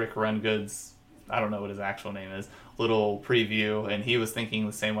watched Rick Rungood's, I don't know what his actual name is, little preview, and he was thinking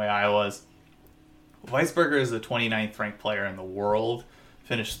the same way I was. Weisberger is the 29th ranked player in the world,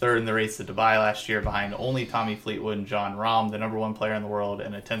 finished 3rd in the race to Dubai last year behind only Tommy Fleetwood and Jon Rahm, the number 1 player in the world,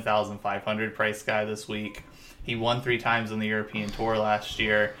 and a 10,500 price guy this week. He won 3 times on the European Tour last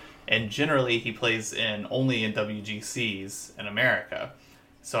year, and generally he plays only in WGCs in America.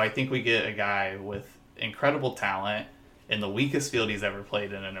 So I think we get a guy with incredible talent in the weakest field he's ever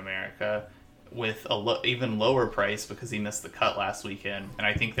played in America, with even lower price because he missed the cut last weekend. And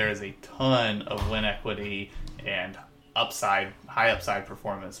I think there is a ton of win equity and high upside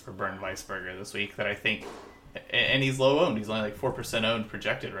performance for Bernd Weisberger this week that I think, and he's low owned. He's only 4% owned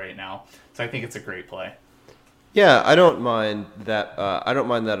projected right now. So I think it's a great play. Yeah, I don't mind that. I don't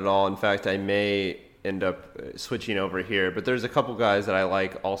mind that at all. In fact, I may end up switching over here. But there's a couple guys that I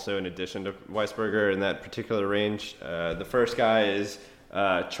like also in addition to Weisberger in that particular range. The first guy is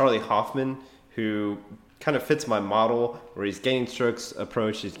Charlie Hoffman, who kind of fits my model where he's gaining strokes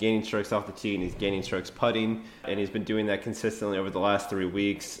approach, he's gaining strokes off the tee, and he's gaining strokes putting, and he's been doing that consistently over the last 3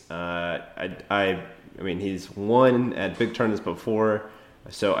 weeks. I mean, he's won at big tournaments before,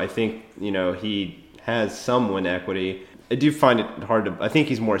 so I think, he has some win equity. I do find it hard to. I think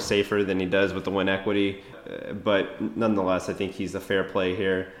he's more safer than he does with the win equity, but nonetheless, I think he's a fair play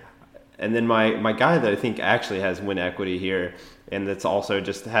here. And then my guy that I think actually has win equity here, and that's also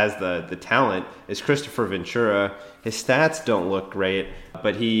just has the talent, is Christopher Ventura. His stats don't look great,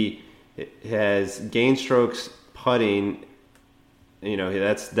 but he has gain strokes putting.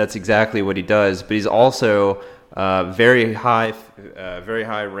 That's exactly what he does. But he's also very high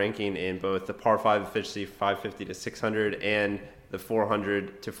ranking in both the par 5 efficiency 550 to 600 and the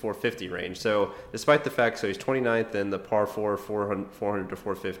 400 to 450 range. So despite the fact, he's 29th in the par 4 400 to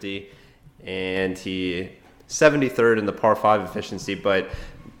 450, and he 73rd in the par 5 efficiency, but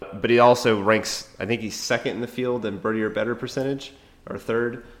he also ranks, I think he's second in the field in birdie or better percentage, or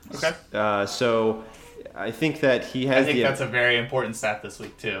third. Okay. So I think that he has. I think that's a very important stat this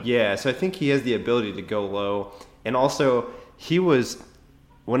week too. Yeah, so I think he has the ability to go low, and also he was.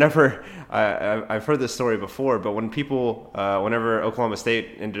 Whenever I've heard this story before, but whenever Oklahoma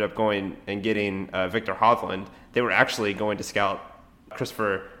State ended up going and getting Victor Hovland, they were actually going to scout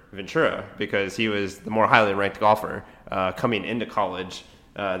Christopher Ventura because he was the more highly ranked golfer coming into college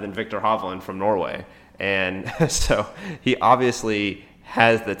than Victor Hovland from Norway, and so he obviously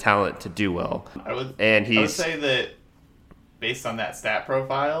has the talent to do well. I would say that based on that stat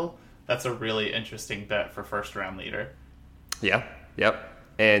profile, that's a really interesting bet for first round leader. Yeah. Yep.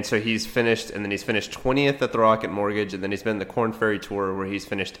 And so he's finished 20th at the Rocket Mortgage, and then he's been in the Korn Ferry Tour where he's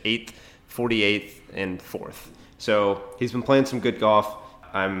finished 8th, 48th, and 4th. So he's been playing some good golf.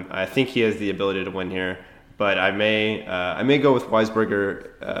 I think he has the ability to win here, but I may go with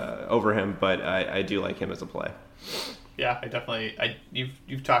Weisberger over him, but I do like him as a play. Yeah,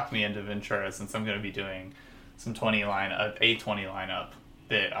 you've talked me into Ventura since I'm going to be doing some a 20 lineup.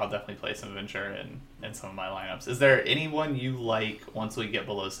 That I'll definitely play some Ventura in some of my lineups. Is there anyone you like once we get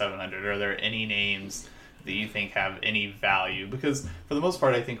below 700? Are there any names that you think have any value? Because for the most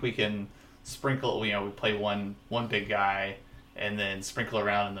part, I think we can sprinkle. We play one big guy and then sprinkle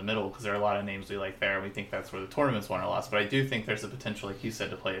around in the middle because there are a lot of names we like there. And we think that's where the tournament's won or lost. But I do think there's a potential, like you said,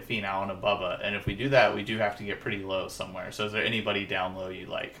 to play a Finau and a Bubba. And if we do that, we do have to get pretty low somewhere. So is there anybody down low you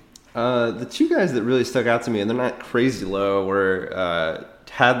like? The two guys that really stuck out to me, and they're not crazy low, were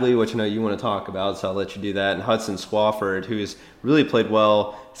Hadley, which I know you want to talk about, so I'll let you do that, and Hudson Swafford, who's really played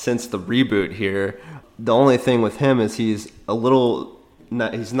well since the reboot here. The only thing with him is he's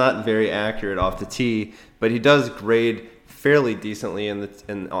not very accurate off the tee, but he does grade fairly decently in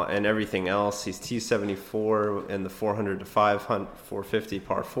everything else. He's T74 in the 400 to 450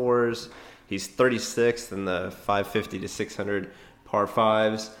 par 4s. He's 36th in the 550 to 600 par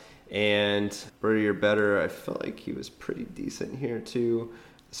 5s. And birdie or better, I feel like he was pretty decent here too.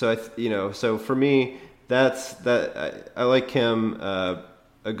 So so for me, I like him a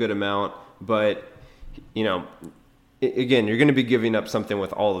good amount. But again, you're going to be giving up something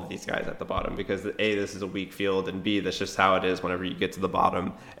with all of these guys at the bottom because A, this is a weak field, and B, that's just how it is whenever you get to the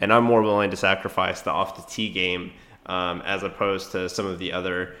bottom. And I'm more willing to sacrifice the off the tee game as opposed to some of the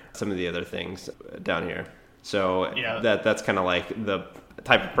other things down here. So yeah. That's kind of like the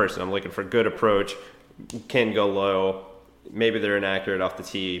type of person I'm looking for. Good approach, can go low. Maybe they're inaccurate off the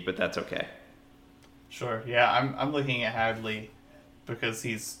tee, but that's okay. Sure. Yeah, I'm looking at Hadley because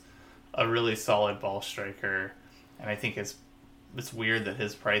he's a really solid ball striker, and I think it's weird that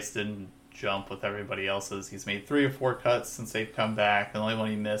his price didn't jump with everybody else's. He's made 3 or 4 cuts since they've come back. The only one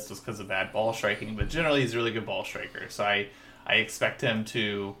he missed was because of bad ball striking, but generally he's a really good ball striker. So I expect him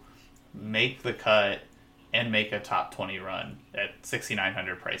to make the cut and make a top 20 run at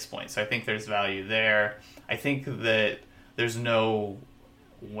 6,900 price point. So I think there's value there. I think that there's no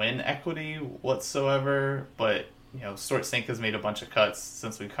win equity whatsoever, but Stuart Sink has made a bunch of cuts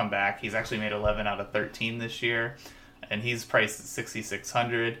since we've come back. He's actually made 11 out of 13 this year, and he's priced at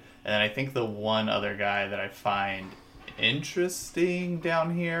 6,600. And then I think the one other guy that I find interesting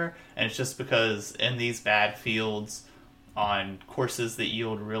down here, and it's just because in these bad fields on courses that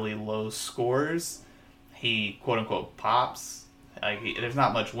yield really low scores, he quote-unquote pops. There's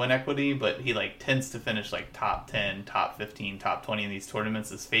not much win equity, but he tends to finish top 10, top 15, top 20 in these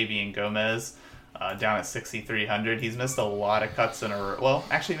tournaments. Is Fabian Gomez down at 6,300. He's missed a lot of cuts in a row. Well,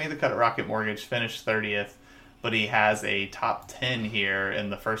 actually made the cut at Rocket Mortgage, finished 30th, but he has a top 10 here in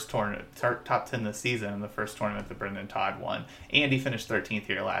the first tournament, top 10 this season in the first tournament that Brendan Todd won. And he finished 13th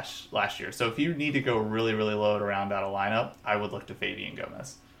here last year. So if you need to go really, really low to round out a lineup, I would look to Fabian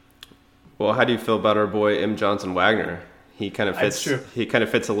Gomez. Well, how do you feel about our boy M. Johnson Wagner? He kind of fits. That's true. He kind of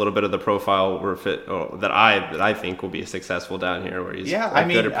fits a little bit of the profile that I think will be successful down here, where he's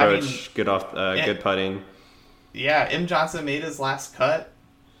good approach, good putting. Yeah, M. Johnson made his last cut,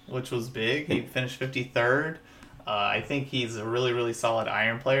 which was big. He finished 53rd. I think he's a really, really solid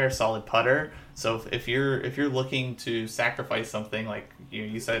iron player, solid putter. So if you're looking to sacrifice something, like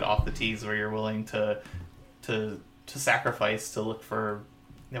you said off the tees, where you're willing to sacrifice to look for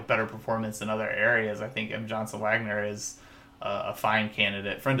better performance in other areas, I think M. Johnson Wagner is a fine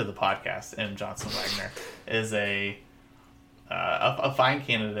candidate. Friend of the podcast, M. Johnson Wagner, is a fine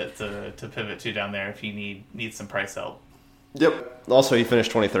candidate to pivot to down there if you need some price help. Yep. Also, he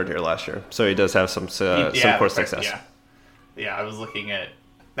finished 23rd here last year, so he does have some course success. Yeah. I was looking at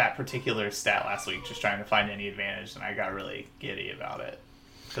that particular stat last week, just trying to find any advantage, and I got really giddy about it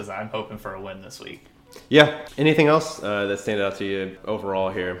because I'm hoping for a win this week. Yeah. Anything else that stands out to you overall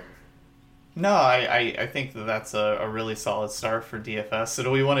here? No, I think that's a really solid start for DFS. So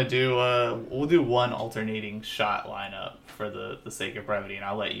do we want to do we'll do one alternating shot lineup for the sake of brevity, and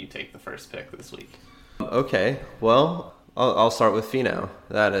I'll let you take the first pick this week. Okay. Well, I'll start with Finau.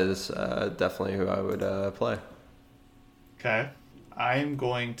 That is definitely who I would play. Okay. I'm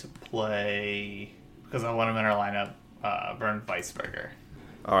going to play, because I want him in our lineup, Bernd Weisberger.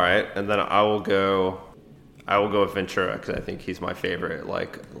 All right, and then I will go with Ventura because I think he's my favorite,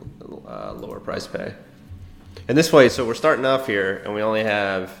 lower price pay. And this way, so we're starting off here, and we only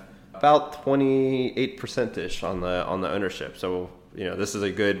have about 28%ish on the ownership. So this is a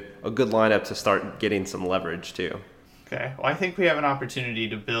good lineup to start getting some leverage too. Okay, well, I think we have an opportunity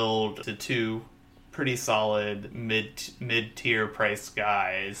to build to two pretty solid mid-tier price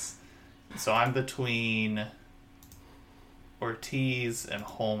guys. So I'm between Ortiz and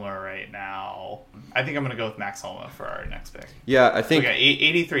Homa right now. I think I'm going to go with Max Homa for our next pick. Yeah, I think... We got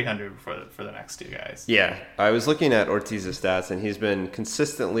 8,300 for the next two guys. Yeah, I was looking at Ortiz's stats, and he's been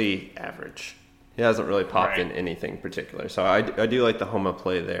consistently average. He hasn't really popped in anything particular. So I do like the Homa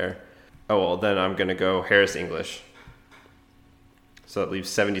play there. Oh, well, then I'm going to go Harris English. So that leaves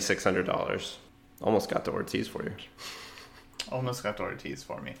 $7,600. Almost got to Ortiz for you. Almost got to Ortiz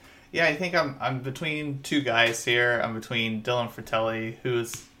for me. Yeah, I think I'm between two guys here. I'm between Dylan Fratelli,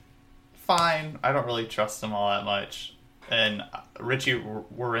 who's fine. I don't really trust him all that much, and Richie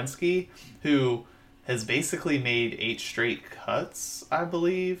Werenski, who has basically made 8 straight cuts, I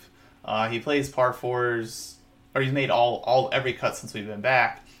believe. He plays par fours, or he's made every cut since we've been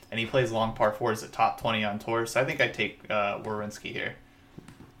back, and he plays long par fours at top 20 on tour. So I think I'd take Werenski here.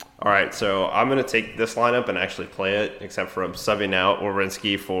 All right, so I'm going to take this lineup and actually play it, except for I'm subbing out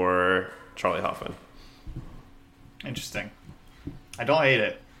Werenski for Charlie Hoffman. Interesting. I don't hate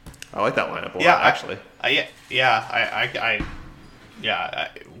it. I like that lineup a lot, actually.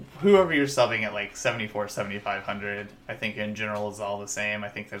 Whoever you're subbing at like 7,400, 7,500, I think in general is all the same. I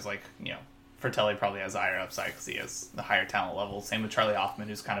think there's Fratelli probably has higher upside because he has the higher talent level. Same with Charlie Hoffman,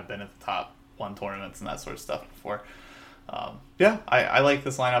 who's kind of been at the top 1 tournaments and that sort of stuff before. I like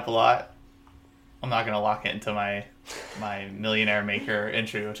this lineup a lot. I'm not going to lock it into my Millionaire Maker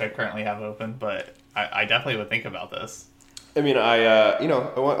entry, which I currently have open, but I definitely would think about this. I mean, I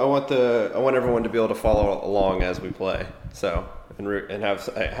want everyone to be able to follow along as we play, so and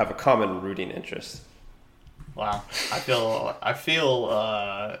have a common rooting interest. Wow, I feel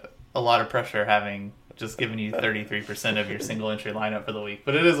a lot of pressure having just given you 33% of your single entry lineup for the week,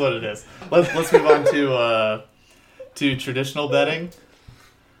 but it is what it is. Let's move on to traditional betting.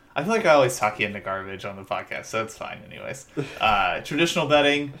 I feel like I always talk you into garbage on the podcast, so it's fine anyways. Traditional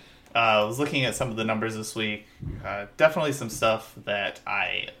betting, I was looking at some of the numbers this week. Definitely some stuff that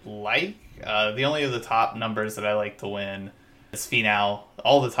I like. The only of the top numbers that I like to win is Finau.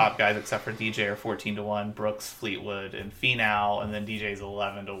 All the top guys except for DJ are 14-1, Brooks, Fleetwood, and Finau, and then DJ's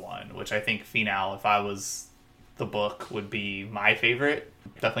 11-1, which I think Finau, if I was the book, would be my favorite.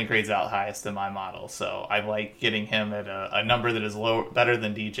 Definitely grades out highest in my model, so I like getting him at a number that is better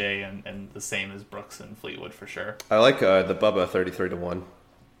than DJ and the same as Brooks and Fleetwood for sure. I like the Bubba 33-1.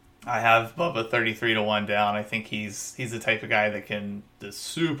 I have Bubba 33-1 down. I think he's the type of guy that can just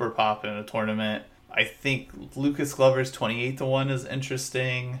super pop in a tournament. I think Lucas Glover's 28-1 is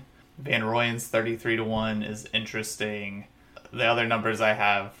interesting. Van Rooyen's 33-1 is interesting. The other numbers I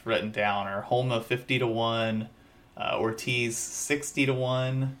have written down are Homa 50-1, Ortiz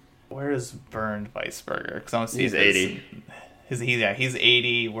 60-1. Where is Bernd Weisberger? Because I'm he's 80. He's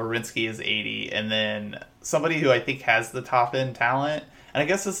 80. Werenski is 80, and then somebody who I think has the top end talent And I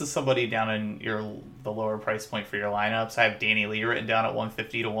guess this is somebody down in the lower price point for your lineups. I have Danny Lee written down at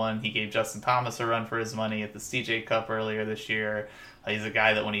 150 to 1. He gave Justin Thomas a run for his money at the CJ Cup earlier this year. He's a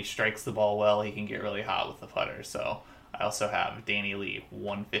guy that when he strikes the ball well, he can get really hot with the putter. So I also have Danny Lee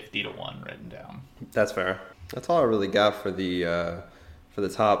 150 to 1 written down. That's fair. That's all I really got for the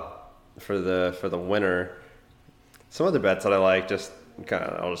top for the winner. Some other bets that I like,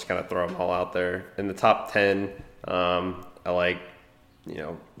 I'll just kind of throw them all out there. In the top 10, I like,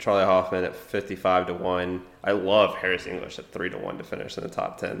 Charlie Hoffman at 55 to 1. I love Harris English at 3 to 1 to finish in the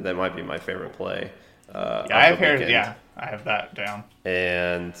top 10. That might be my favorite play. I have that down.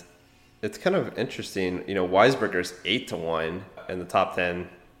 And it's kind of interesting. Weisberger's 8 to 1 in the top 10.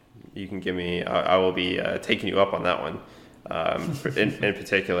 You can give me. I will be taking you up on that one, in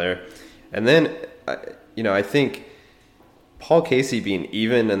particular. And then, I think Paul Casey being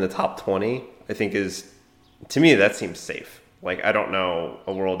even in the top 20, I think to me, that seems safe. Like, I don't know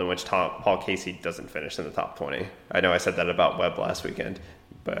a world in which Paul Casey doesn't finish in the top 20. I know I said that about Webb last weekend,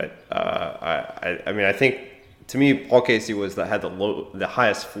 but I think to me, Paul Casey had the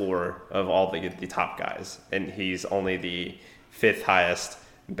highest floor of all the top guys, and he's only the 5th highest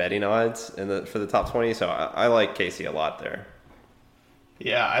betting odds for the top 20. So I like Casey a lot there.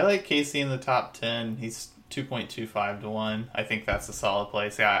 Yeah, I like Casey in the top 10. He's 2.25 to 1. I think that's a solid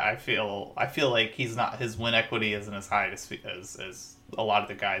place. Yeah, I feel like his win equity isn't as high as a lot of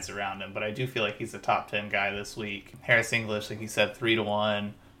the guys around him, but I do feel like he's a top 10 guy this week. Harris English, like you said, 3 to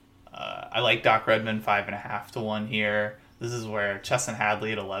 1. I like Doc Redman 5.5 to 1 here. This is where Chesson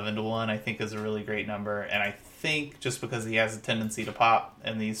Hadley at 11 to 1 I think is a really great number, and I think just because he has a tendency to pop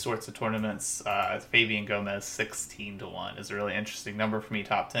in these sorts of tournaments, Fabian Gomez 16 to 1 is a really interesting number for me.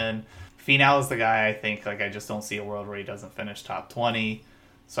 Top 10. Finau is the guy I think, I just don't see a world where he doesn't finish top 20.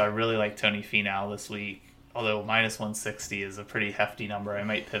 So I really like Tony Finau this week. Although minus 160 is a pretty hefty number, I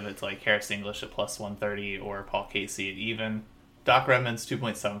might pivot to like Harris English at plus 130 or Paul Casey at even. Doc Redman's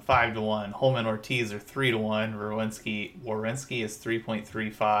 2.75 to 1. Holman Ortiz are 3 to 1. Werenski is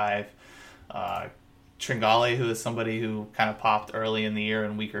 3.35. Tringale, who is somebody who kind of popped early in the year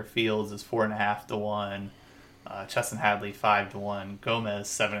in weaker fields, is 4.5 to 1. Chesson Hadley 5 to 1. Gomez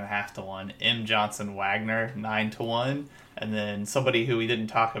 7.5 to 1. M. Johnson Wagner 9 to 1. And then somebody who we didn't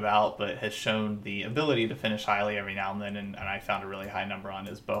talk about but has shown the ability to finish highly every now and then, and I found a really high number on,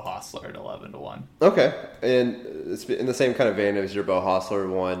 is Bo Hostler at 11 to 1. Okay, and it's in the same kind of vein as your Bo Hostler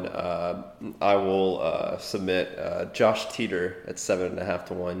one. I will submit Josh Teeter at 7.5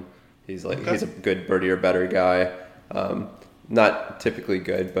 to 1. He's a good birdie or better guy. Not typically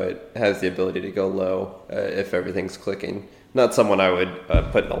good, but has the ability to go low if everything's clicking. Not someone I would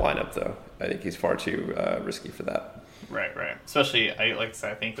put in the lineup though. I think he's far too risky for that. Right. Especially, like I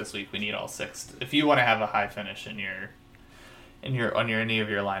said, I think this week we need all 6. If you want to have a high finish on any of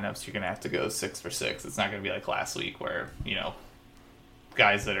your lineups, you're gonna have to go 6 for 6. It's not gonna be like last week where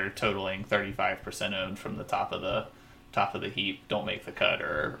guys that are totaling 35% owned from the top of the heap don't make the cut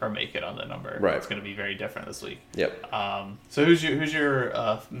or make it on the number. Right. It's going to be very different this week. Yep. So who's your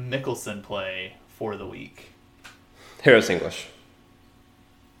Mickelson play for the week? Harris English.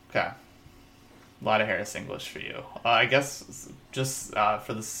 Okay. A lot of Harris English for you. I guess just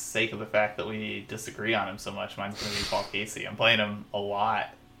for the sake of the fact that we disagree on him so much, mine's going to be Paul Casey. I'm playing him a lot.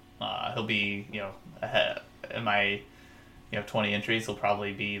 He'll be ahead in my 20 entries. He'll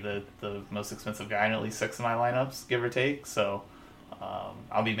probably be the most expensive guy in at least 6 of my lineups, give or take. So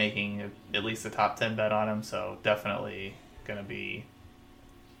I'll be making at least a top 10 bet on him. So definitely going to be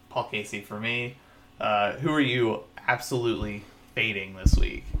Paul Casey for me. Who are you absolutely fading this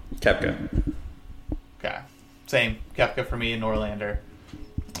week? Koepka. Okay. Same. Koepka for me and Norlander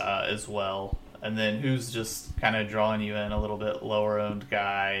as well. And then who's just kind of drawing you in a little bit lower owned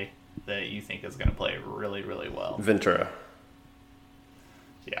guy that you think is going to play really, really well? Ventura.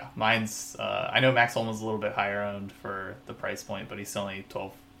 Yeah, mine's. I know Max Holman's a little bit higher owned for the price point, but he's only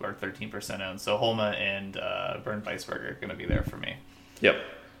 12 or 13% owned. So Holma and Bernd Weisberger are going to be there for me. Yep.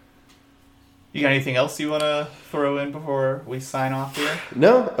 You got anything else you want to throw in before we sign off here?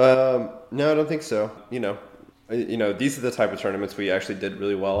 No, I don't think so. These are the type of tournaments we actually did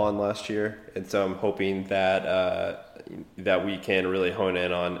really well on last year, and so I'm hoping that we can really hone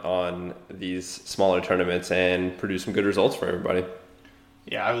in on these smaller tournaments and produce some good results for everybody.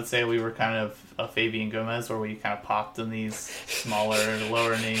 Yeah, I would say we were kind of a Fabian Gomez, where we kind of popped in these smaller,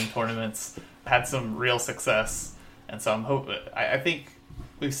 lower name tournaments, had some real success, and so I think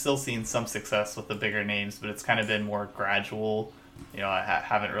we've still seen some success with the bigger names, but it's kind of been more gradual. I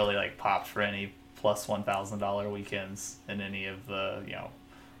haven't really popped for any plus $1,000 weekends in any of the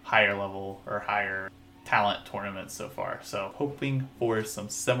higher level or higher talent tournaments so far. So hoping for some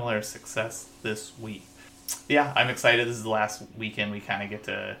similar success this week. Yeah, I'm excited. This is the last weekend we kind of get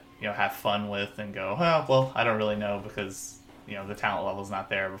to, have fun with and go, oh, well, I don't really know because, the talent level's not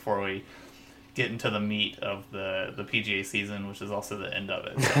there before we get into the meat of the PGA season, which is also the end of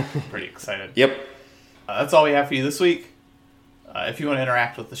it. So I'm pretty excited. Yep. That's all we have for you this week. If you want to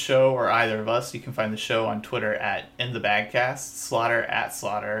interact with the show or either of us, you can find the show on Twitter at InTheBagcast, Slaughter at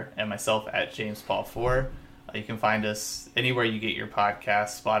Slaughter, and myself at JamesPaul4. You can find us anywhere you get your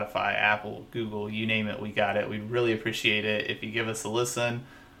podcasts, Spotify, Apple, Google, you name it, we got it. We'd really appreciate it if you give us a listen,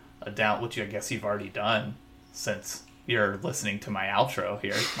 which I guess you've already done since you're listening to my outro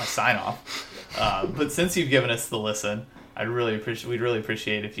here, my sign-off. But since you've given us the listen, we'd really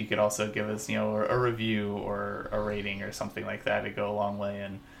appreciate if you could also give us, a review or a rating or something like that to go a long way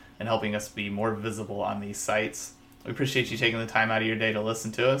in helping us be more visible on these sites. We appreciate you taking the time out of your day to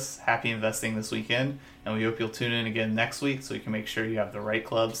listen to us. Happy investing this weekend, and we hope you'll tune in again next week so you can make sure you have the right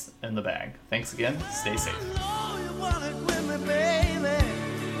clubs in the bag. Thanks again. Stay safe.